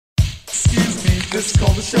This is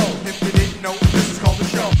called the show. If you didn't know, this is called the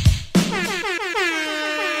show.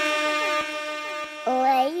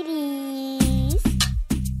 Ladies.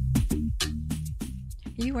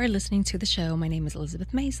 You are listening to the show. My name is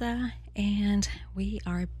Elizabeth Mesa, and we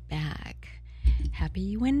are back.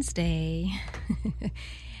 Happy Wednesday.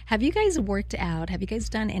 Have you guys worked out? Have you guys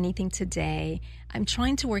done anything today? I'm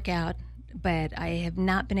trying to work out, but I have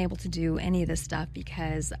not been able to do any of this stuff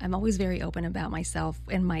because I'm always very open about myself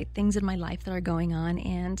and my things in my life that are going on.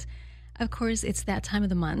 And of course, it's that time of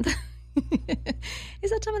the month.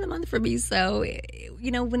 It's that time of the month for me. So,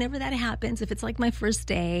 whenever that happens, if it's like my first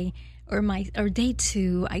day or day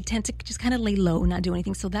two, I tend to just kind of lay low, not do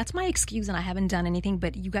anything. So that's my excuse, and I haven't done anything.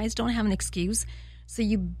 But you guys don't have an excuse, so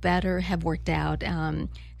you better have worked out.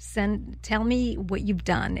 Tell me what you've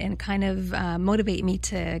done and kind of motivate me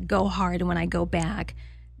to go hard when I go back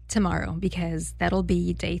tomorrow, because that'll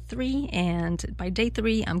be day 3, and by day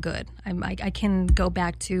 3, I'm good. I can go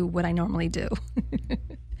back to what I normally do.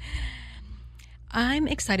 I'm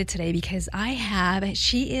excited today because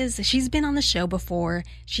she's been on the show before.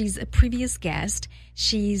 She's a previous guest.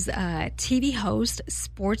 She's a TV host,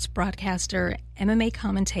 sports broadcaster, MMA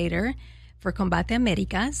commentator for Combate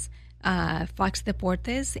Americas, Fox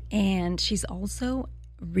Deportes, and she's also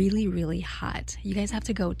really, really hot. You guys have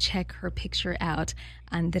to go check her picture out.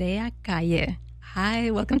 Andrea Calle.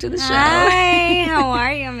 Hi, welcome to the show. Hi, how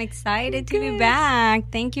are you? I'm excited to be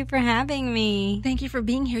back. Thank you for having me. Thank you for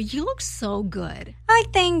being here. You look so good. Oh,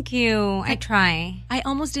 thank you. I try. I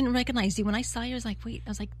almost didn't recognize you. When I saw you, I was like, wait. I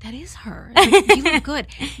was like, that is her. Like, you look good.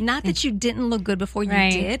 Not that you didn't look good before you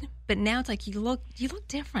did, but now it's like you look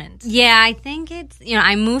different. Yeah, I think it's,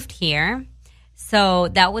 I moved here. So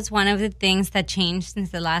that was one of the things that changed since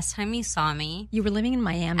the last time you saw me. You were living in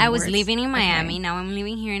Miami. I was living in Miami. Okay. Now I'm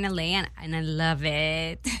living here in LA, and I love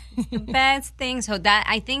it. It's the best thing. So that,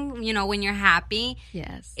 I think, when you're happy,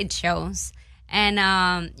 yes, it shows. And,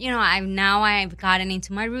 I've gotten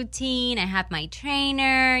into my routine. I have my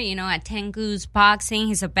trainer, at Tengu's Boxing.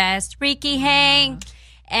 He's the best. Ricky Hay.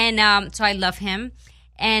 And so I love him.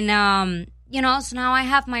 And, so now I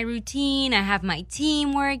have my routine. I have my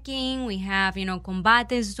team working. We have,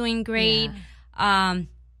 Combate is doing great. And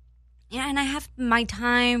I have my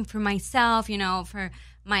time for myself, for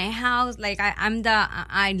my house. Like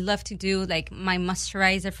I love to do like my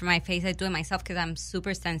moisturizer for my face. I do it myself because I'm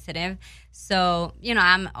super sensitive. So,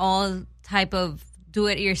 I'm all type of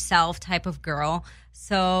do-it-yourself type of girl.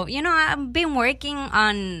 So, I've been working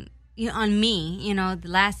on me. The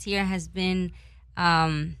last year has been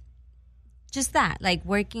just that, like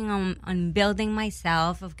working on building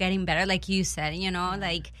myself, of getting better, like you said,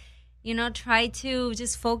 try to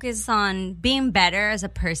just focus on being better as a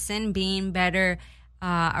person, being better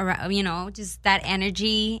around, just that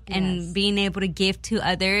energy and being able to give to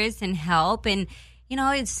others and help. And,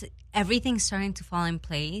 it's everything's starting to fall in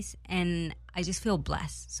place, and I just feel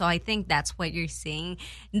blessed. So I think that's what you're seeing.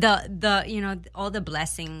 All the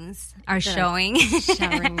blessings are showing.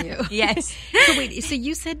 Showering you. Yes. So wait, so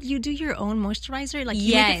you said you do your own moisturizer? Like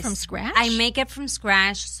you make it from scratch? I make it from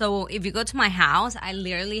scratch. So if you go to my house, I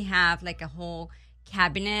literally have like a whole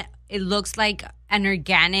cabinet. It looks like an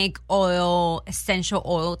organic oil, essential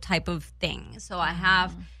oil type of thing. So I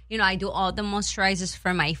have, I do all the moisturizers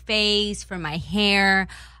for my face, for my hair,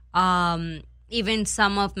 even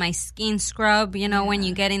some of my skin scrub, when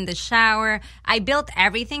you get in the shower. I built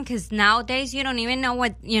everything because nowadays you don't even know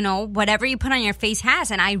what, whatever you put on your face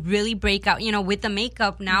has. And I really break out, with the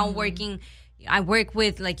makeup now I work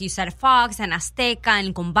with, like you said, Fox and Azteca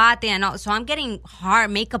and Combate and all. So I'm getting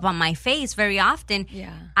hard makeup on my face very often.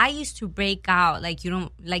 Yeah. I used to break out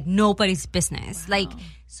like nobody's business. Wow.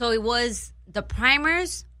 So it was the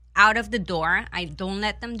primers out of the door. I don't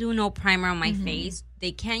let them do no primer on my face.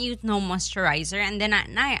 They can't use no moisturizer. And then at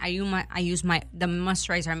night, I use the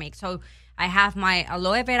moisturizer I make. So I have my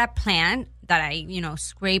aloe vera plant that I,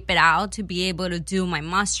 scrape it out to be able to do my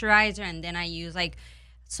moisturizer. And then I use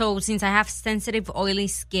so since I have sensitive, oily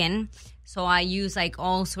skin, so I use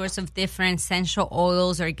all sorts of different essential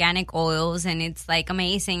oils, organic oils. And it's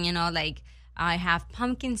amazing, I have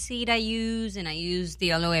pumpkin seed I use, and I use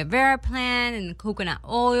the aloe vera plant and coconut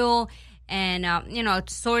oil. And,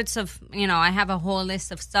 sorts of, I have a whole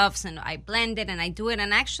list of stuffs, and I blend it and I do it.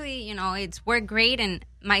 And actually, it's worked great. And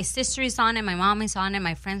my sister is on it, my mom is on it,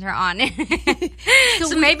 my friends are on it.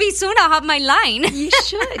 So maybe soon I'll have my line. You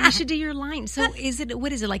should do your line. So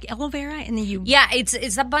what is it, like aloe vera? And then you... Yeah,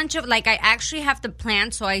 it's a bunch of, like, I actually have the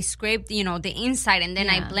plant, so I scrape, the inside, and then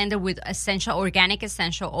I blend it with organic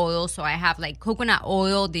essential oil. So I have, like, coconut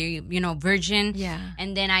oil, the, virgin. Yeah.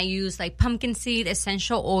 And then I use, like, pumpkin seed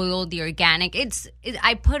essential oil, the organic.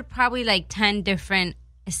 I put probably, like, 10 different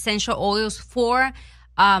essential oils for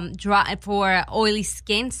oily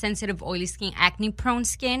skin, sensitive oily skin, acne prone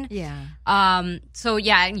skin. Yeah. So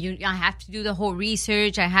yeah, I have to do the whole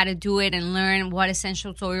research. I had to do it and learn what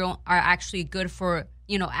essential oil are actually good for,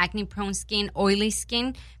 acne prone skin, oily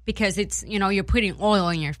skin, because it's, you're putting oil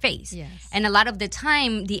on your face. Yes. And a lot of the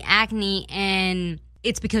time the acne, and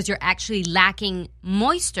it's because you're actually lacking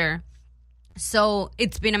moisture. So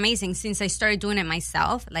it's been amazing since I started doing it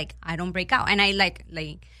myself. Like, I don't break out. And I like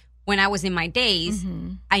when I was in my days,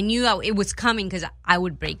 I knew it was coming because I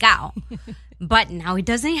would break out. But now it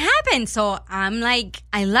doesn't happen. So I'm like,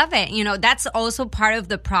 I love it. That's also part of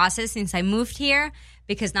the process since I moved here,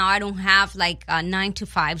 because now I don't have like a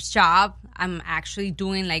 9-to-5 job. I'm actually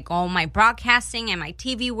doing like all my broadcasting and my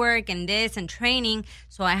TV work and this and training.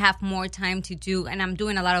 So I have more time to do, and I'm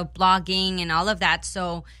doing a lot of blogging and all of that.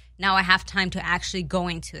 So now I have time to actually go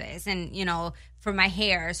into this. And, for my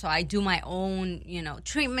hair, so I do my own,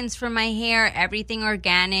 treatments for my hair, everything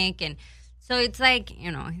organic. And so it's like,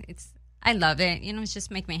 I love it. It's just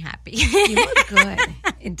make me happy. You look good.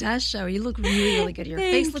 It does show. You look really, really good. Your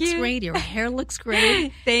face looks great. Your hair looks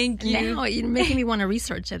great. Thank you. Now you're making me want to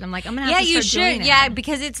research it. I'm like, I'm going to have to you start doing should. Yeah,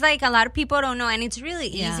 because it's like a lot of people don't know, and it's really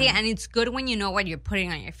easy, and it's good when you know what you're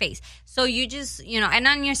putting on your face. So you just, and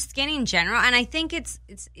on your skin in general. And I think it's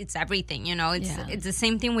everything, It's the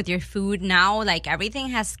same thing with your food now. Like, everything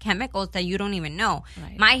has chemicals that you don't even know.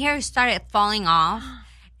 Right. My hair started falling off,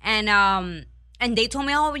 and they told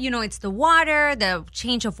me, it's the water, the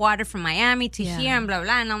change of water from Miami to here and blah,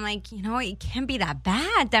 blah. And I'm like, it can't be that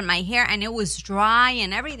bad that my hair, and it was dry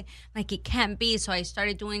and everything. Like, it can't be. So I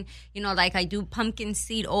started doing, like I do pumpkin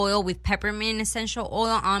seed oil with peppermint essential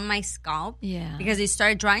oil on my scalp. Yeah. Because it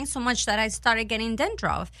started drying so much that I started getting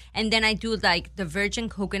dandruff. And then I do like the virgin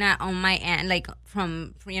coconut on my end, like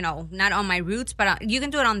from, not on my roots, but you can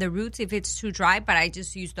do it on the roots if it's too dry. But I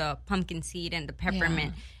just use the pumpkin seed and the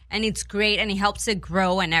peppermint. Yeah. And it's great, and it helps it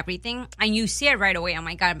grow and everything. And you see it right away. Oh,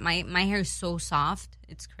 my God, my hair is so soft.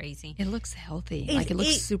 It's crazy. It looks healthy. It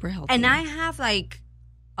looks super healthy. And I have, like,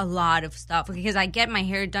 a lot of stuff because I get my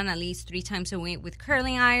hair done at least 3 times a week with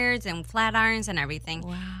curling irons and flat irons and everything.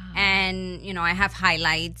 Wow. And, I have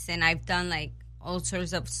highlights, and I've done, like, all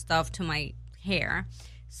sorts of stuff to my hair.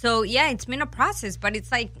 So, yeah, it's been a process. But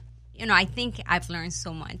it's like, I think I've learned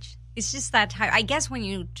so much. It's just that time. I guess when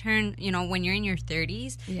you turn, when you're in your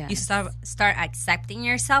 30s, you start accepting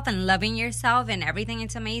yourself and loving yourself and everything.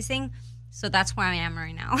 It's amazing. So that's where I am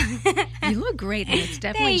right now. You look great, and it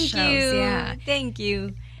definitely shows. You. Yeah. Thank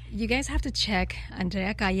you. You guys have to check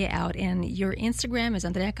Andrea Calle out, and your Instagram is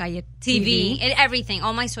Andrea Calle TV. And everything,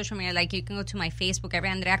 all my social media. Like, you can go to my Facebook,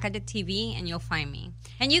 Andrea Calle TV, and you'll find me.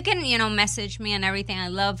 And you can, message me and everything. I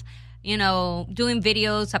love, doing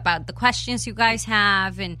videos about the questions you guys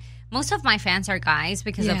have. And most of my fans are guys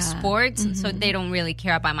because of sports, so they don't really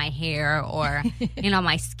care about my hair or,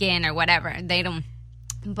 my skin or whatever. They don't.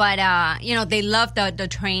 But, they love the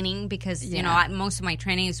training because, most of my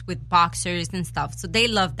training is with boxers and stuff. So they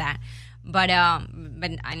love that. But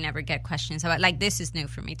I never get questions about, like, this is new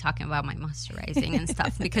for me, talking about my moisturizing and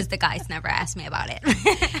stuff, because the guys never ask me about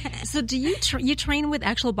it. So do you you train with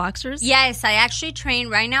actual boxers? Yes, I actually train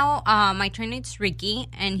right now. My trainer is Ricky,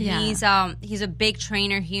 and he's a big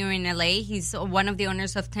trainer here in LA. He's one of the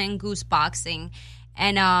owners of 10 Goose Boxing.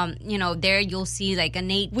 And, there you'll see, like, a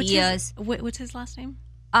Nate Diaz. What's his last name?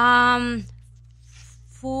 I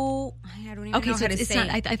don't even know how to it's say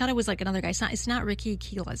not, it. I thought it was like another guy. It's not Ricky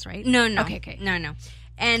Quiles, right? No. Okay. No.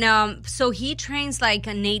 And so he trains like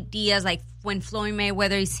a Nate Diaz. Like, when Floyd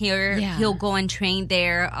Mayweather is here, he'll go and train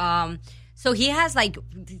there. So he has like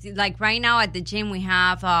right now at the gym we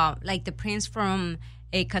have like the Prince from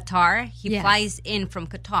Qatar. He flies in from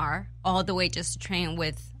Qatar all the way just to train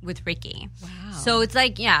with Ricky. Wow. So it's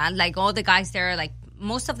like, like all the guys there are like,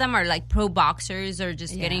 most of them are like pro boxers or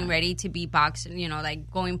just getting ready to be boxers, like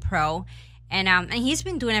going pro. And he's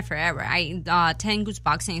been doing it forever. 10 Goose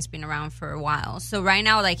Boxing has been around for a while. So right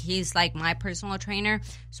now, like, he's like my personal trainer.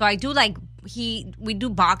 So I do like, we do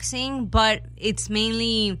boxing, but it's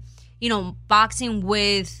mainly, boxing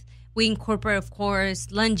with we incorporate, of course,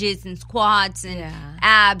 lunges and squats and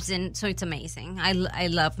abs, and so it's amazing. I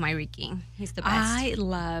love my Ricky. He's the best. I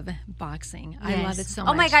love boxing. I love it so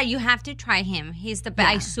much. Oh my God, you have to try him. He's the best.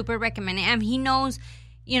 I super recommend it. And he knows,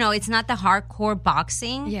 you know, it's not the hardcore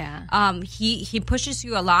boxing. Yeah. He pushes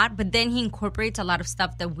you a lot, but then he incorporates a lot of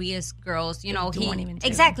stuff that we as girls, you know, don't even do.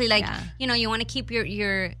 exactly like you know, you want to keep your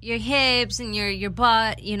hips and your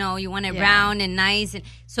butt, you know, you want it round and nice, and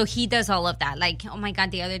so he does all of that. Like, oh my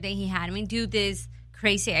God, the other day he had me do this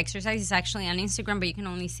crazy exercise. It's actually on Instagram, but you can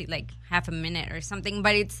only see like half a minute or something.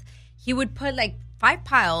 But he would put like 5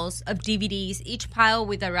 piles of DVDs, each pile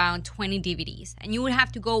with around 20 DVDs, and you would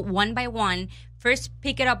have to go one by one. First,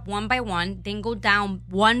 pick it up one by one, then go down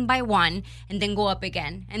one by one, and then go up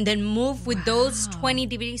again. And then move with those 20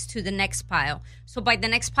 DVDs to the next pile. So by the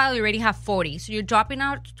next pile, you already have 40. So you're dropping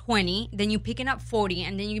out 20, then you're picking up 40,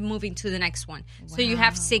 and then you're moving to the next one. Wow. So you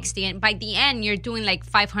have 60. And by the end, you're doing like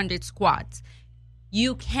 500 squats.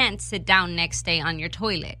 You can't sit down next day on your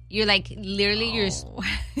toilet. You're like, literally,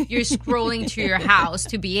 you're scrolling to your house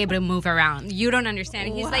to be able to move around. You don't understand.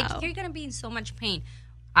 And he's like, you're going to be in so much pain.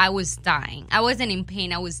 I was dying. I wasn't in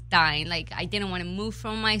pain. I was dying. Like, I didn't want to move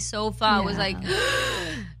from my sofa. I was like,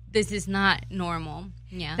 this is not normal.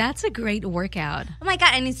 Yeah. That's a great workout. Oh, my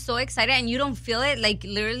God. And it's so exciting. And you don't feel it. Like,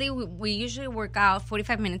 literally, we usually work out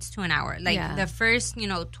 45 minutes to an hour. Like, the first,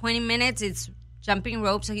 20 minutes, it's jumping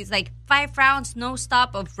rope. So he's like, 5 rounds, no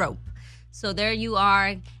stop of rope. So there you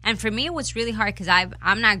are. And for me, it was really hard because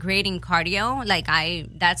I'm not great in cardio. Like,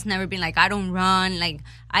 that's never been, like, I don't run. Like,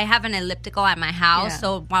 I have an elliptical at my house.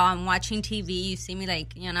 So while I'm watching TV, you see me,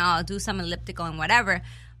 like, I'll do some elliptical and whatever.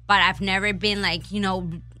 But I've never been, like,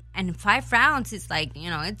 and 5 rounds is like,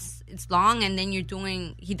 it's long. And then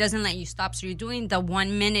he doesn't let you stop. So you're doing the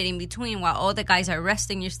 1 minute in between while all the guys are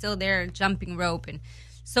resting. You're still there jumping rope. And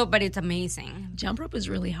so, but it's amazing. Jump rope is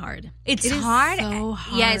really hard. It's hard. So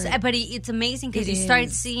hard. Yes, but it's amazing because you start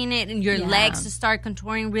seeing it and your legs start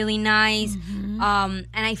contouring really nice. Mm-hmm. And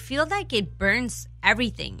I feel like it burns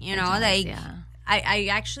everything, I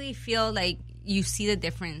actually feel like you see the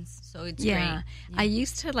difference. So it's great. Yeah. I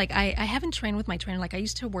used to, I haven't trained with my trainer. Like, I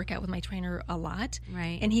used to work out with my trainer a lot.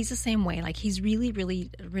 Right. And he's the same way. Like, he's really,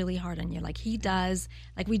 really, really hard on you. Like, he does,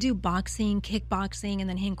 we do boxing, kickboxing, and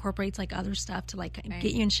then he incorporates, other stuff to, get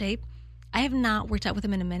you in shape. I have not worked out with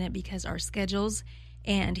him in a minute because our schedules,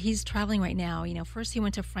 and he's traveling right now. First he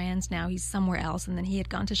went to France, now he's somewhere else, and then he had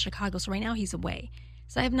gone to Chicago. So right now he's away.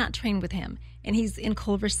 So I have not trained with him, and he's in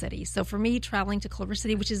Culver City. So for me, traveling to Culver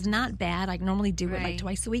City, which is not bad, I normally do it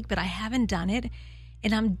twice a week, but I haven't done it,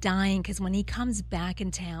 and I'm dying because when he comes back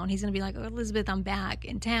in town, he's going to be like, oh, Elizabeth, I'm back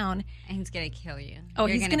in town. And he's going to kill you. Oh,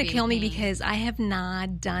 he's going to kill me because I have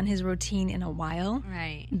not done his routine in a while.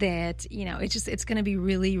 Right. That, it's going to be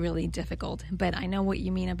really, really difficult. But I know what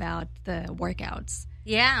you mean about the workouts.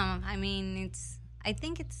 Yeah, I mean, I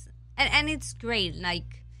think it's great,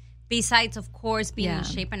 besides, of course, being in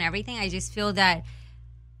shape and everything, I just feel that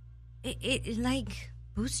it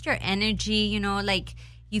boosts your energy,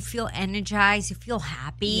 you feel energized, you feel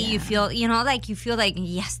happy, you feel, you feel like,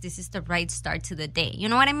 yes, this is the right start to the day. You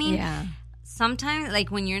know what I mean? Yeah. Sometimes,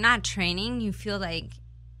 when you're not training, you feel like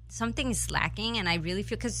something is lacking, and I really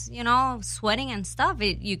feel, because, sweating and stuff,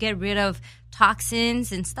 you get rid of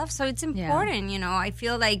toxins and stuff, so it's important, I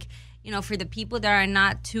feel like, for the people that are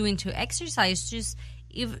not too into exercise, just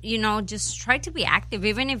try to be active,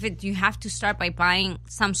 even if you have to start by buying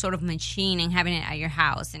some sort of machine and having it at your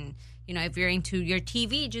house. And, if you're into your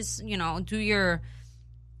TV, just, do your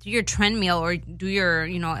treadmill or do your,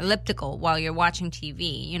 elliptical while you're watching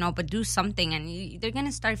TV, but do something, and they're going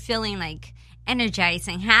to start feeling energized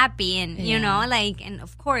and happy and, and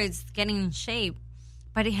of course getting in shape.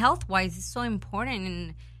 But health-wise, it's so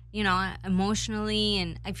important, and, emotionally,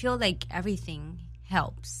 and I feel like everything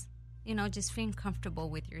helps. Just feeling comfortable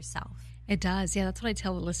with yourself. It does. Yeah, that's what I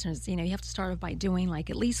tell the listeners. You have to start off by doing, at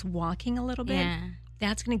least walking a little bit. Yeah.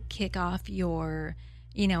 That's going to kick off your,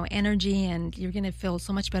 energy, and you're going to feel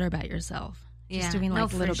so much better about yourself. Just doing, a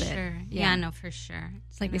little bit. Sure. Yeah, no, for sure.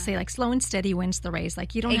 It's like they say, slow and steady wins the race.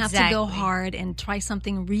 You don't have to go hard and try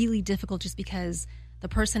something really difficult just because the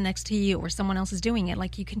person next to you or someone else is doing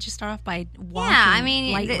it. You can just start off by walking. Yeah, I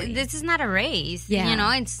mean, lightly. This is not a race.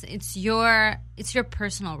 Yeah. It's your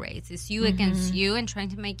personal race. It's you against you and trying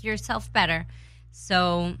to make yourself better.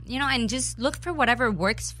 So, and just look for whatever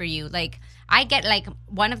works for you. I get,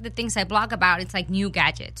 one of the things I blog about, it's new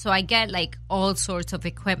gadgets. So I get, all sorts of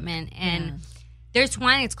equipment, and there's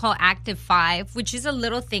one, it's called Active 5, which is a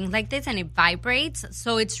little thing like this, and it vibrates.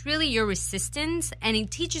 So it's really your resistance, and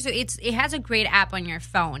it teaches you. It has a great app on your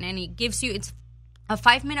phone, and it gives you, it's a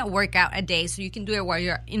 5-minute workout a day, so you can do it while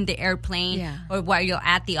you're in the airplane or while you're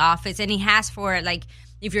at the office. And it has for like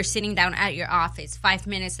if you're sitting down at your office, 5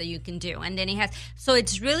 minutes that you can do. And then it has, so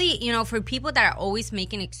it's really, you know, for people that are always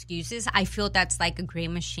making excuses, I feel that's like a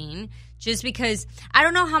great machine. Just because I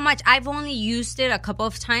don't know how much, I've only used it a couple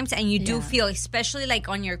of times, and you do feel, especially like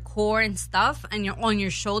on your core and stuff, and on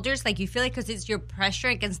your shoulders, like you feel like, because it's your pressure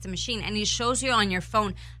against the machine, and it shows you on your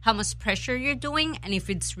phone how much pressure you're doing and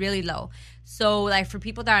if it's really low. So like for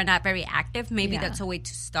people that are not very active, maybe that's a way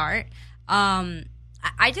to start.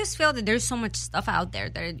 I just feel that there's so much stuff out there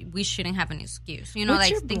that we shouldn't have an excuse. You know, What's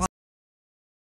like your things